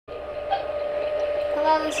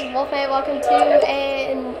Hello, this is Wolfman. Welcome to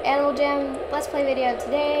an Animal Jam Let's Play video.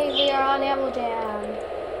 Today we are on Animal Jam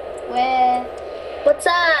with... What's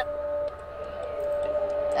up?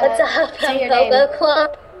 What's up? Say your Coco name.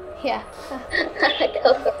 Club. Yeah.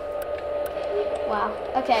 Coco. Wow.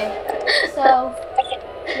 Okay. So,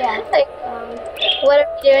 yeah. What are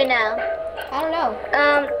we doing now? I don't know.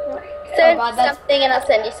 Send God, me something and I'll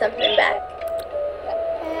send you something back.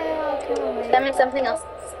 Yeah, come on, Send me something else.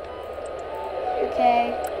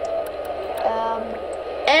 Okay.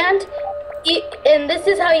 And this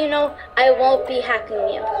is how you know I won't be hacking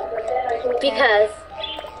you. Because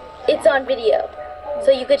it's on video.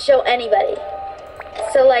 So you could show anybody.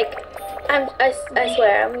 So like, I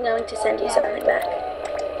swear, I'm going to send you something back.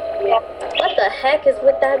 What the heck is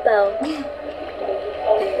with that bell?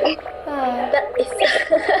 That is...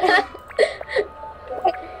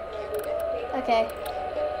 Okay.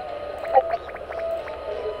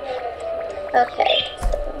 Okay.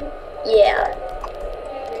 Yeah.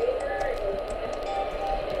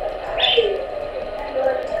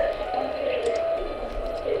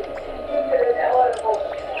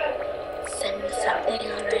 Send me something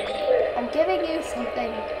already. I'm giving you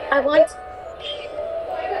something. I'm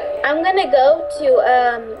gonna go to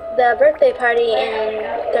the birthday party in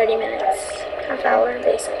 30 minutes. Half hour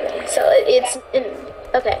basically. So it's in,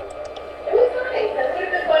 okay.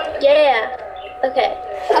 Yeah. Okay.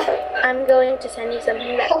 I'm going to send you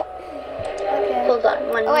something back. Okay. Hold on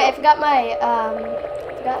one Oh wait, I minute. forgot my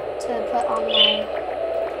forgot to put on my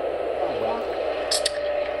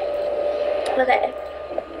Okay.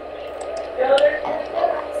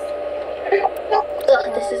 Ugh,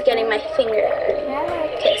 this is getting my finger.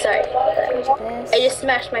 Okay, sorry. this. I just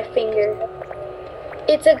smashed my finger.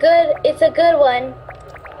 It's a good one,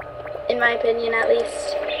 in my opinion at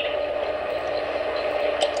least.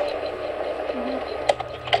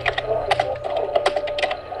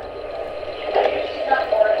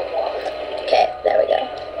 Okay, there we go.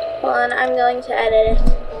 Hold on, I'm going to edit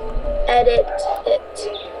it.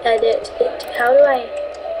 Edit it. How do I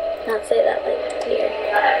not say that like weird?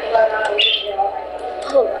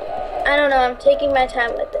 Hold on. I don't know, I'm taking my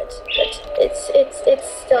time with it. But it's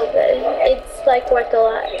still good. It's like worth a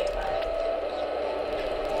lot.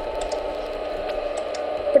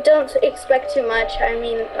 But don't expect too much. I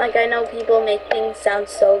mean, like I know people make things sound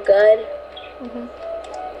so good.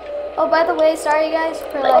 Oh, by the way, sorry guys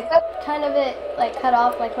for like kind of it like cut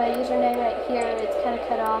off, like my username right here, it's kind of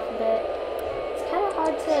cut off a bit. It's kind of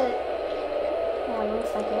hard to, yeah, 1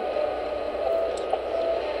 second.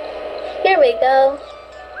 Here we go.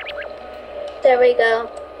 There we go.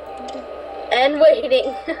 And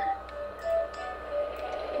waiting.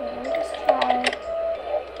 Let me just try.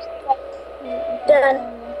 Done.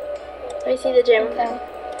 Let me see the gym. Okay.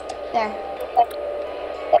 There.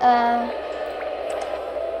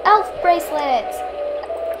 Elf bracelets!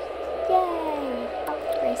 Yay! Elf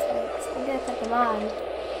bracelets. I'm gonna put them on.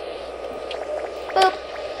 Boop!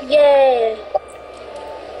 Yay.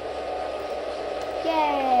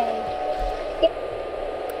 Yay!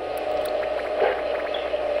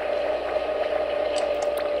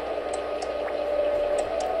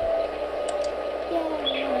 Yay!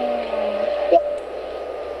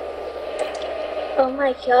 Oh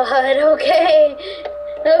my god, okay.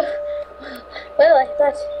 Oh, well, I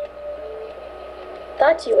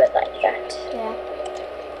thought you would like that. Yeah.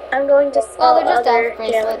 I'm going to Well, sell they're just other elf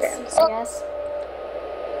bracelets, jamograms. I guess.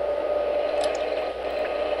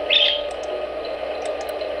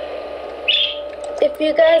 If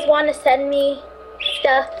you guys want to send me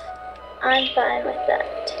stuff, I'm fine with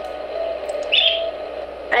that.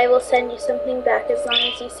 I will send you something back as long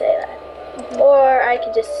as you say that. Or I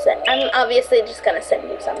could just send, I'm obviously just gonna send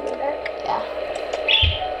you something back. Yeah.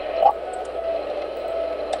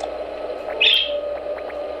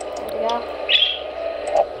 There we go.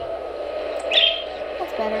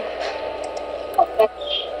 That's better.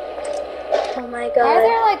 Oh my Why are god.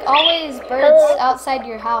 there like always birds Hello? outside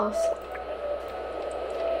your house?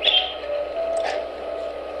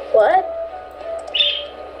 What?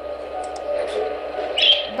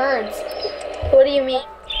 Birds. What do you mean?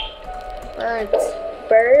 Birds.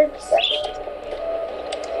 Birds?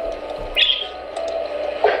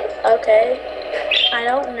 Okay. I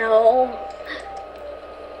don't know.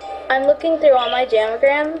 I'm looking through all my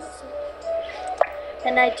jamograms,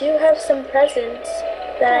 and I do have some presents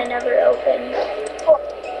that I never opened.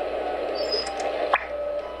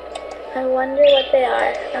 I wonder what they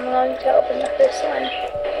are. I'm going to open the first one.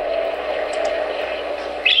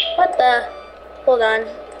 What the? Hold on.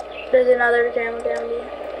 There's another jamogram behind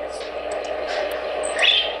this.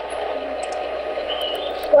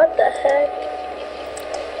 What the heck?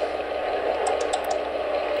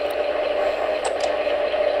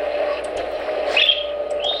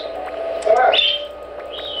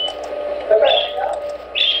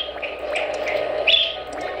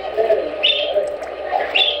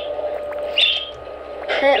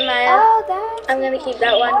 Hey, Maya. Oh, that's. I'm gonna keep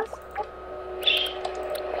that one.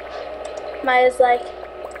 Maya's like,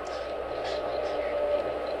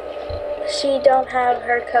 she don't have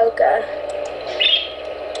her coca.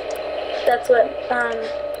 That's what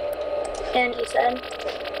Angie said.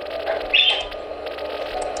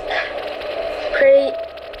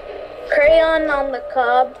 Crayon on the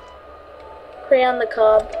cob. Crayon the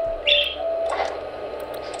cob.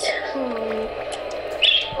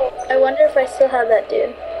 I wonder if I still have that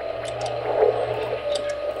dude.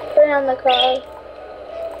 Crayon the cob.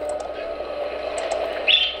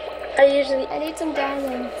 I need some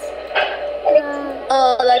diamonds.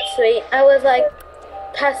 Oh, that's sweet. I was like,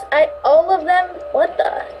 all of them? What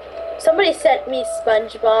the? Somebody sent me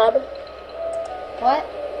SpongeBob. What?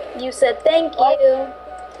 You said thank you.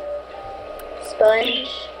 Sponge.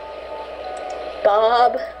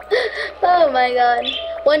 Bob. Oh my god.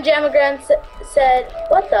 One Jamagram said,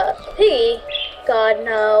 what the? Piggy? God,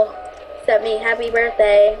 no. Sent me happy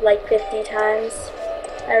birthday like 50 times.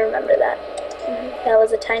 I remember that. That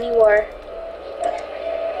was a tiny war.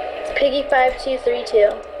 It's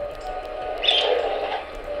Piggy5232.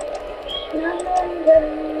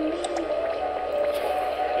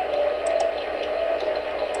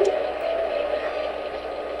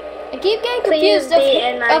 I keep getting confused of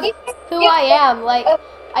who I am. Like,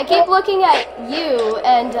 I keep looking at you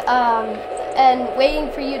and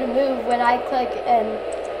waiting for you to move when I click, and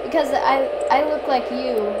because I look like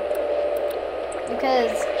you.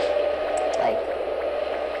 Because like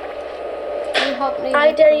you help me.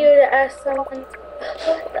 I dare you to ask someone.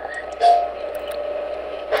 What the?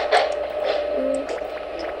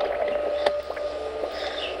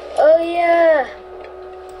 Oh yeah.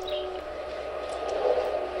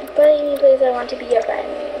 Buddy me please, I want to be your friend.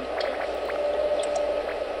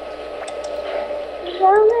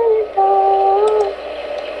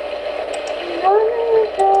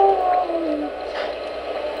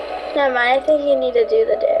 Never mind, I think you need to do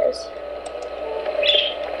the dares.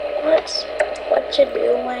 What you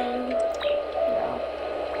doing? No.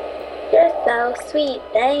 You're so sweet,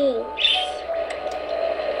 thanks.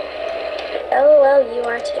 Oh well, you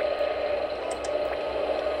are too.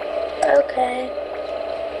 Okay.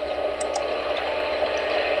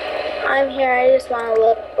 I'm here, I just want to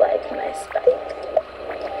look like my Spike.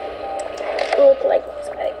 Look like my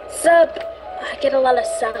Spike. Sup! I get a lot of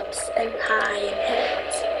subs and hi and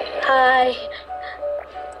hits. Hi.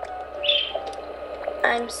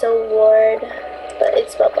 I'm so bored. But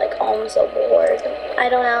it's spelled like I'm so bored. I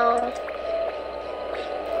don't know.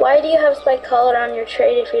 Why do you have Spike color on your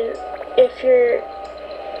trade if you're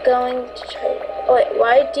going to trade? Oh wait,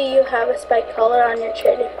 why do you have a Spike color on your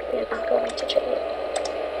trade if you're not going to trade it?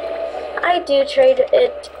 I do trade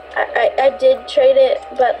it. I did trade it,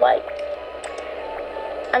 but like,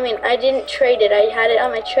 I mean, I didn't trade it. I had it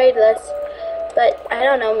on my trade list, but I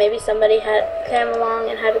don't know. Maybe somebody came along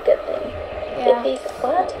and had a good thing. Yeah.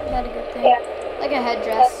 What? Had a good thing. Yeah. Like a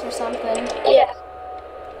headdress or something. Yeah.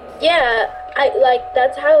 Yeah.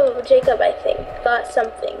 That's how Jacob, I think, got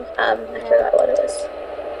something. I forgot what it was.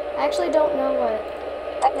 I actually don't know what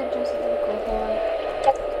headdresses look like.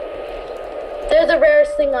 They're the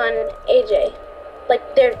rarest thing on AJ.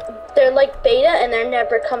 Like they're like beta and they're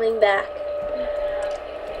never coming back.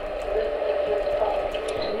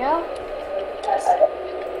 There you go.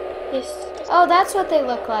 Yes. Oh, that's what they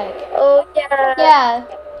look like. Oh yeah. Yeah.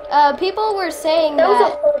 People were saying that. Was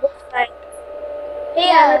a horrible fight. Hey,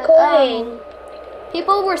 yeah, I'm recording.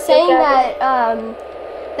 People were saying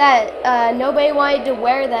that nobody wanted to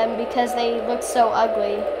wear them because they looked so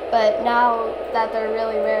ugly. But now that they're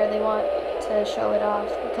really rare, they want to show it off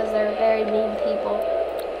because they're very mean people.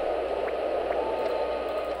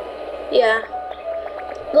 Yeah.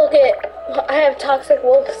 Look I have Toxic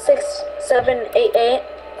Wolf 6788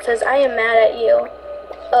 says I am mad at you.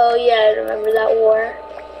 Oh yeah, I remember that war.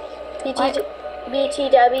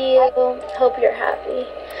 BTW, hope you're happy.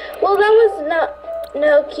 Well, that was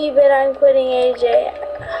no keep it, I'm quitting AJ.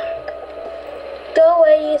 Go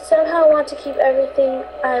away, you somehow want to keep everything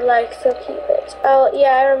I like, so keep it. Oh,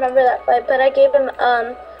 yeah, I remember that fight, but I gave him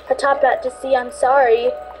a top hat to see I'm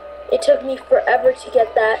sorry. It took me forever to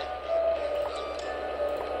get that.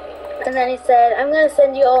 And then he said, I'm gonna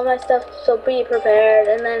send you all my stuff, so be prepared.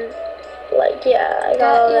 And then, like, yeah, I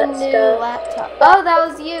got all that stuff. New laptop. Oh, that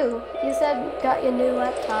was you. You said got your new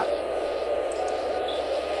laptop.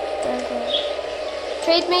 Okay.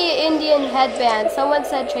 Trade me Indian headband. Someone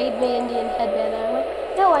said trade me Indian headband. And I went,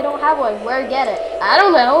 no, I don't have one. Where get it? I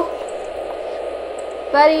don't know.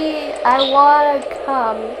 Buddy, I wanna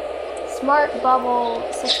come. Smart Bubble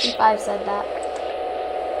 65 said that.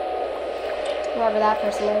 Whoever that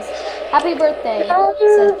person is. Happy birthday,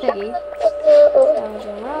 says Piggy.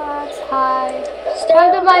 Belgian Rocks, hi.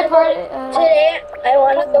 Come to my party. Today, I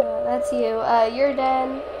want to go. That's you. You're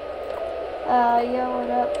Dan. Yo, what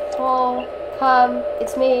up? Full. Come.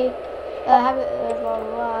 It's me. Have it. Blah, blah,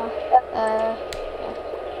 blah. Yeah.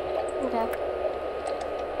 Okay.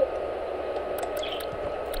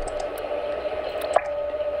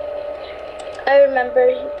 I remember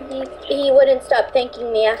he wouldn't stop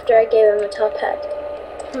thanking me after I gave him a top hat.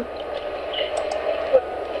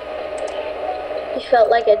 He felt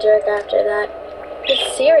like a jerk after that.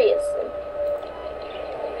 Just seriously.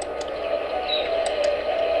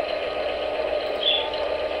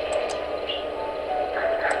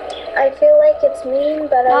 I feel like it's mean,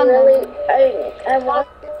 but I want.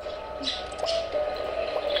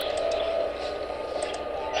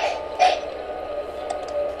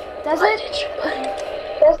 Does it?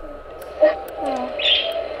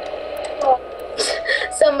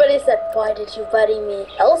 Somebody said, "Why did you buddy me,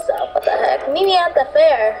 Elsa? What the heck? Meet me at the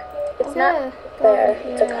fair." It's not fair.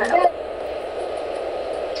 It's a kind of.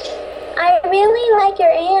 I really like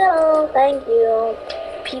your animal. Thank you.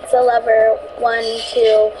 Pizza lover 1,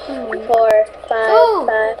 2, 4, 5,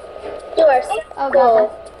 5. You are so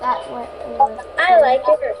cool. That went. I like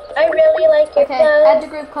your. I really like your clothes. Add the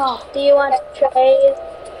group call. Do you want to trade?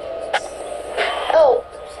 Oh,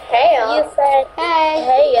 hey yo. You said. Hey.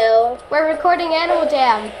 Hey yo. We're recording Animal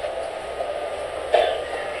Jam.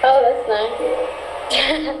 Oh, that's nice.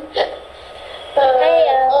 Hey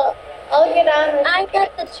yo. I'll get on. I'm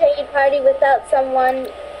at the trade party without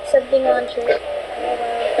something on trade.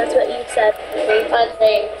 That's what you said.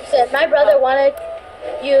 You said my brother wanted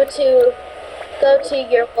you to go to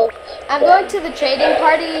your wolf. I'm going to the trading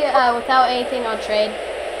party without anything on trade.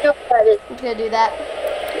 No, that is. I'm gonna do that.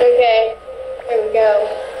 Okay, here we go.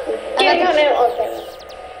 Getting on it.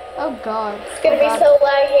 Oh god. It's gonna be so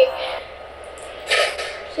laggy.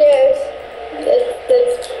 Cheers.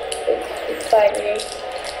 It's laggy.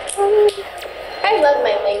 I love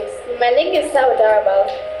my links. My link is so adorable.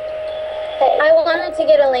 I wanted to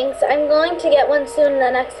get a link, so I'm going to get one soon the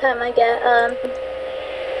next time I get,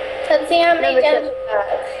 Let's see how many gems we got.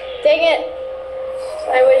 Dang it.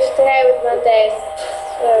 I wish today was Monday.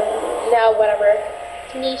 Now, whatever.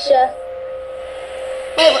 Nisha.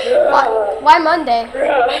 Wait, why Monday?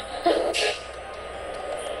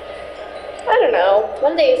 I don't know.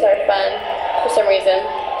 Mondays are fun for some reason.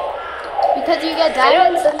 Because you get I know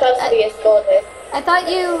diamonds? it's supposed to be a school day. I thought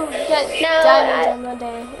you get diamonds on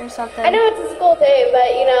Monday or something. I know it's a school day,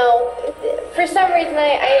 but you know, for some reason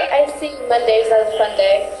I see Mondays as a fun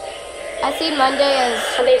day. I see Monday as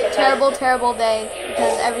Mondays are terrible, terrible day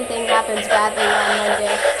because everything happens badly on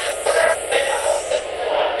Monday.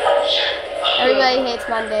 Everybody hates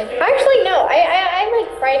Monday. Actually, no. I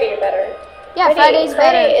like Friday better. Yeah, Friday's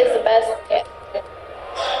better. Friday is the best day.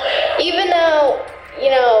 Even though,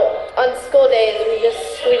 you know, on school days we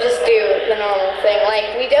just do the normal thing.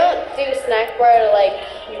 Like we don't do snack bar like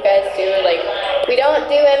you guys do. Like we don't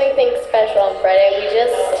do anything special on Friday. We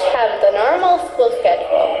just have the normal school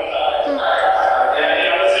schedule.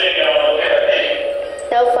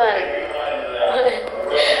 No fun.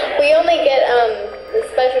 We only get the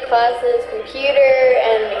special classes, computer,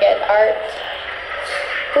 and we get art.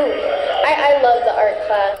 Ooh, I love the art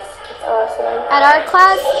class. It's awesome. In art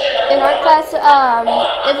class,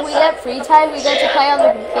 if we get free time, we get to play on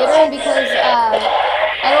the computer, and because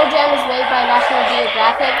Animal Jam is made by National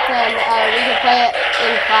Geographic, then we can play it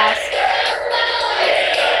in class.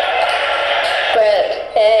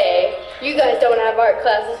 But hey, you guys don't have art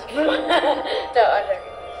classes. No, I'm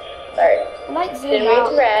joking. Sorry. I might zoom Didn't mean out.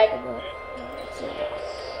 to brag.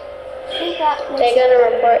 They're gonna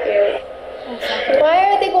report you. Why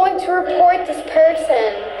are they going to report this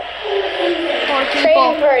person?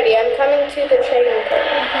 Trading party. I'm coming to the trading party.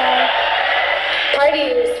 Okay. Party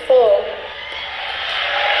is full.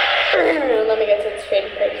 Let me get to the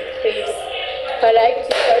trading party, please. I'd like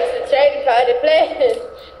to go to the trading party, please.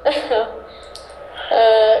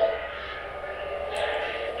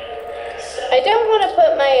 I don't want to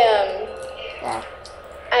put my Yeah.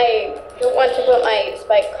 I don't want to put my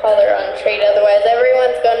spike collar on trade, otherwise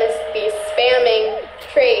everyone's going to be spamming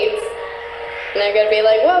trades. And they're going to be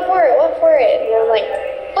like, what for it, what for it? And I'm like,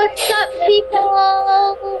 What's up, people?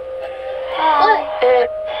 Hi.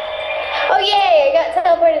 oh yay, I got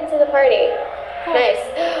teleported to the party. Nice.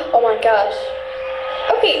 Oh my gosh.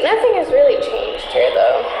 Okay, nothing has really changed here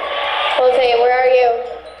though. Jose, where are you?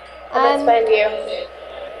 Let's find you.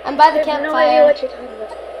 I'm by the I have no idea campfire. what you're talking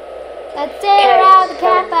about. Let's sit around the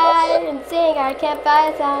campfire and sing our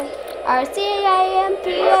campfire song. RCAMPFIRESOND.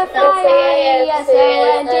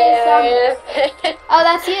 Oh,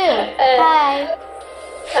 that's you. Hi.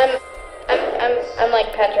 I'm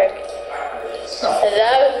like Patrick.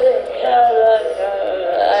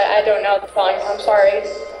 I don't know the song. I'm sorry.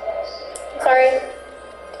 Sorry.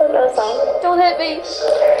 Don't know the song. Don't hit me.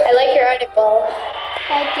 I like your article.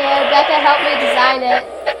 Heck yeah, Becca helped me design it.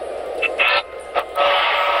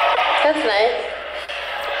 That's nice.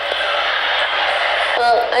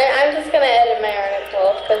 Well, I'm just gonna edit my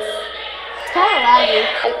article because It's kind of laggy.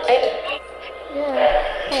 Yeah.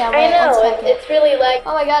 Hey, I wait, know 1 second. it's really like.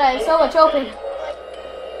 Oh my god, I have so much open. Okay,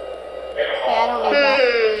 I don't need that.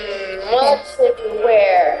 What to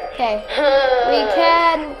wear? Okay. We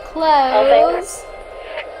can close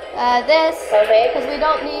this Okay. because we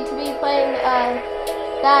don't need to be playing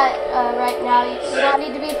that right now. We don't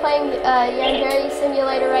need to be playing Yandere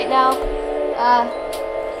Simulator right now.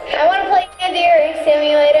 I want to play Yandere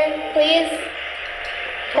Simulator, please.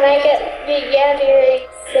 Can I get the Yandere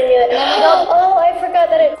Simulator? No, we don't. Oh, I forgot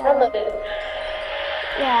that it downloaded.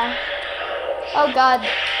 Yeah. Oh god.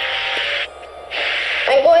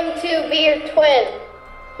 I'm going to be your twin.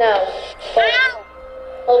 No.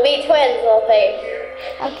 We'll be twins, I'll say.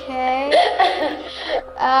 Okay.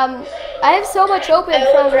 I have so much open I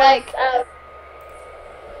will from dress like. up.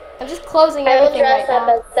 I'm just closing I will everything right dress up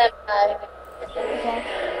now. as Senpai. Okay.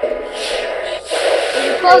 If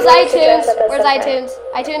you close I'm going to iTunes, dress up as where's Senpai. iTunes?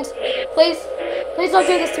 iTunes, please don't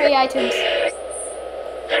do this to me, iTunes.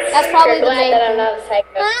 That's probably You're the glad main that I'm thing. not a psycho.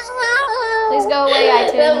 Please go away, The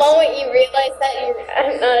iTunes. moment you realize that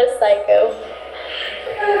I'm not a psycho.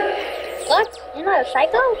 What? You're not a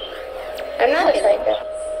psycho? I'm not a psycho.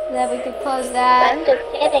 Then we could close that. I'm just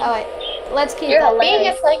kidding. Oh wait, let's keep You're that. Being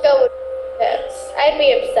a psycho would I'd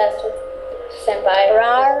be obsessed with Senpai.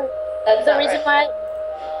 Rar. That's The not reason right. why.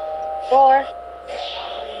 Roar.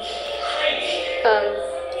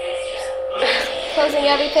 Closing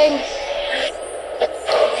everything.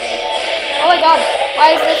 Oh my god,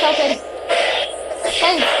 why is this open?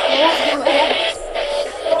 Please,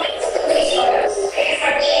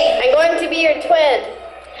 I'm going to be your twin.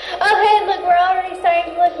 Oh hey, look, we're already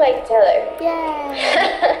starting to look like each other. Yay.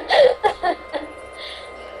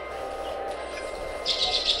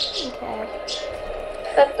 Okay,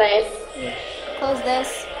 That's nice. close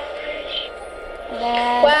this. And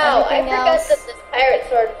then Wow, I everything forgot else. that this pirate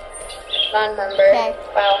sword non-member. Okay.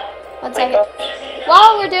 Wow. 1 second.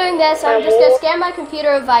 While we're doing this, I'm just gonna scan my computer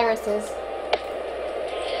of viruses.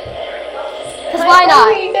 Cause why How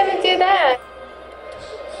are not? you gonna do that?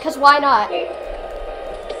 Cause why not? You're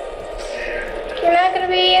not gonna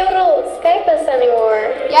be able to Skype us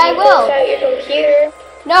anymore. Yeah, I You will. glitched out your computer.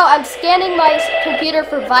 No, I'm scanning my computer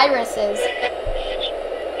for viruses.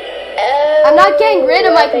 Oh, I'm not getting rid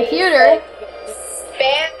of my I thought you computer. said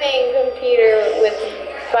spamming computer with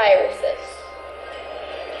viruses.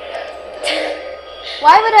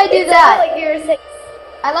 Why would I do It that? sounded like you were saying.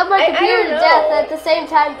 I love my I computer to don't death know. at the same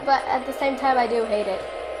time, but at the same time I do hate it.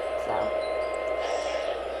 So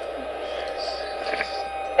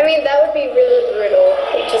I mean, that would be really brutal.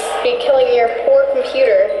 You'd just be killing your poor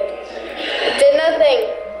computer. It did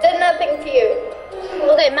nothing to you.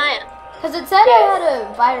 Okay, Maya. because it said I had a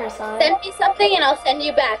virus on it. Send me something and I'll send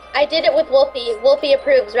you back. I did it with Wolfie. Wolfie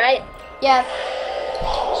approves, right? Yeah,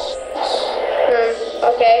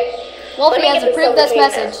 Okay. Let Wolfie me has get approved this Sophie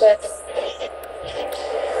message.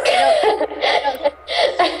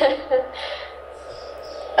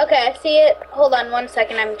 Okay, I see it. Hold on 1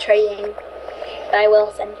 second. I'm trading. But I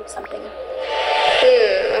will send you something.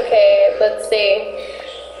 Okay, let's see.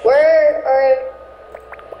 Where are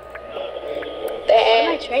What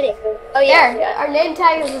am I trading? Oh, There, yeah. our name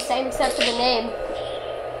tag is the same except for the name.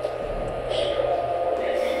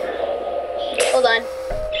 Hold on.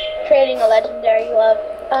 Trading a legendary glove.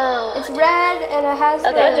 Oh. It's red and it has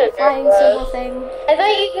the Legendary flying glove. symbol thing. I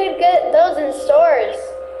thought you could get those in stores.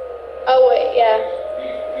 Oh wait, yeah.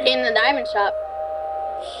 In the diamond shop.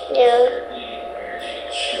 Yeah.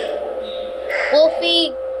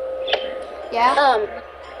 Wolfie, Yeah.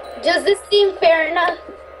 does this seem fair enough?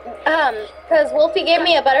 Because Wolfie gave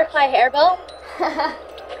me a butterfly hairbell,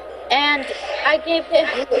 and I gave him,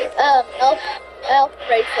 elf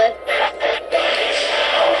bracelet.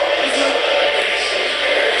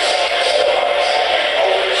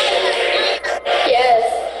 Yes.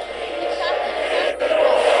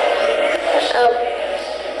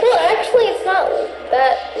 Well, actually, it's not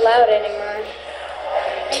that loud anymore.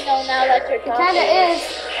 I know now that you're It talking. kind of is.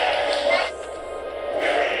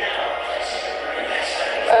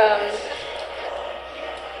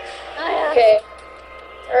 Okay.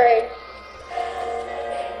 Alright.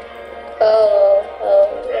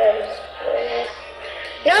 Oh, yes.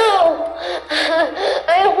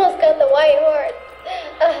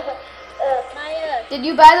 Did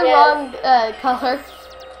you buy the Yes. wrong color?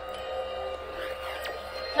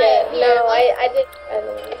 Yeah, no, I didn't. I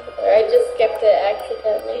don't know. I just skipped it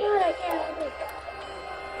accidentally.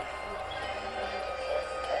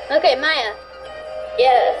 Okay, Maya.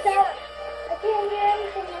 Yes. I can't hear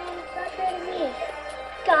anything, Mom. It's not fair to me.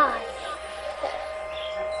 God.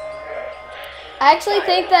 I actually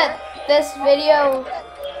think that this video,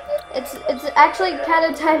 it's actually kind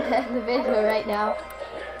of time to end the video right now.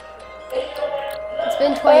 It's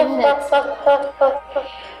been 20 minutes. Come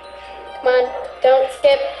on, don't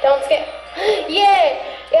skip, don't skip. Yeah,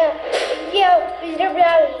 yeah, yeah.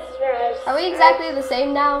 Are we exactly the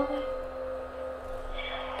same now?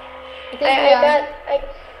 I think we are.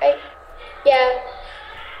 Yeah.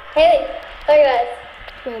 Hey, look at us.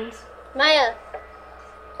 Twins. Maya.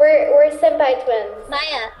 We're senpai twins.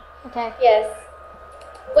 Maya. Okay. Yes.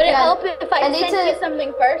 Would it Yeah, help if I I need sent to- you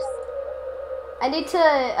something first? I need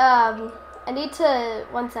to,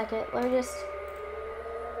 1 second. Let me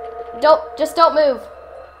just don't move.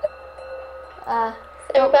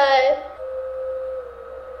 Senpai.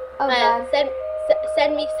 Oh Maya, god.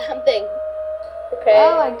 send me something. Okay.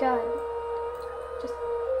 Oh my god. Just,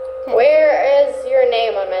 okay. Where is your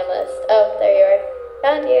name on my list? Oh, there you are.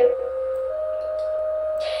 Found you.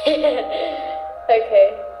 Okay.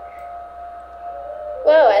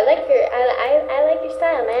 Whoa, I like your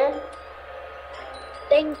style, man.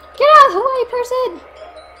 Thank Get out of the way, person!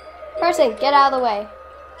 Person, get out of the way.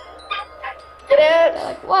 Get out. They're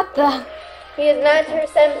like, what the? He is not your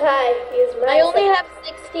senpai. He is my I only senpai. have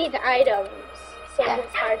 16 items, so Yeah.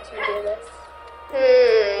 it's hard to do this.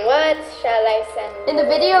 What shall I send In the you?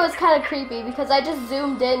 video, it's kind of creepy because I just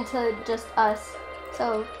zoomed in to just us.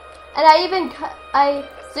 So, and I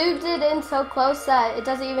zoomed it in so close that it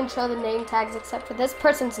doesn't even show the name tags except for this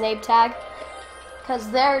person's name tag. Because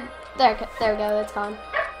there we go, it's gone.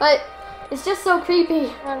 But it's just so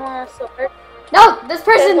creepy. I want a sword. No, this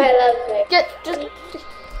person, Senpai loves me. just,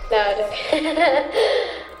 No, just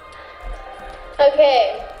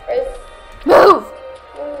okay. Where's move!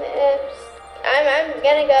 I'm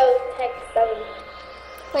gonna go text them.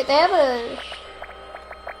 Wait, they have a,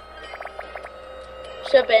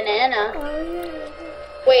 Banana.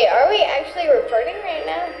 Wait, are we actually recording right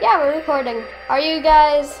now? yeah, we're recording. Are you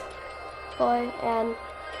guys, boy and,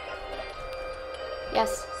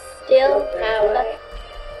 yes. Still? No.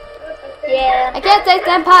 Yeah. I can't say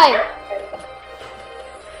senpai!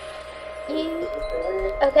 You,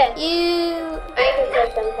 Okay. you, I can say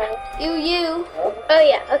senpai. you. Oh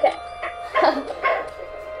yeah. Okay.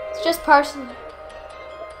 It's just person.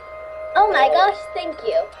 Oh my gosh! Thank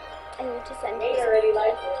you. I need to send you.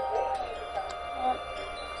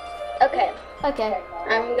 Okay. Okay.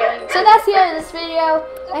 I'm going. So that's the end of this video.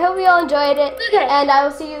 I hope you all enjoyed it. Okay. And I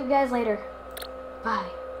will see you guys later. Bye.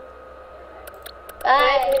 Bye.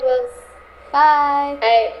 Bye, peoples. Bye.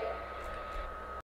 I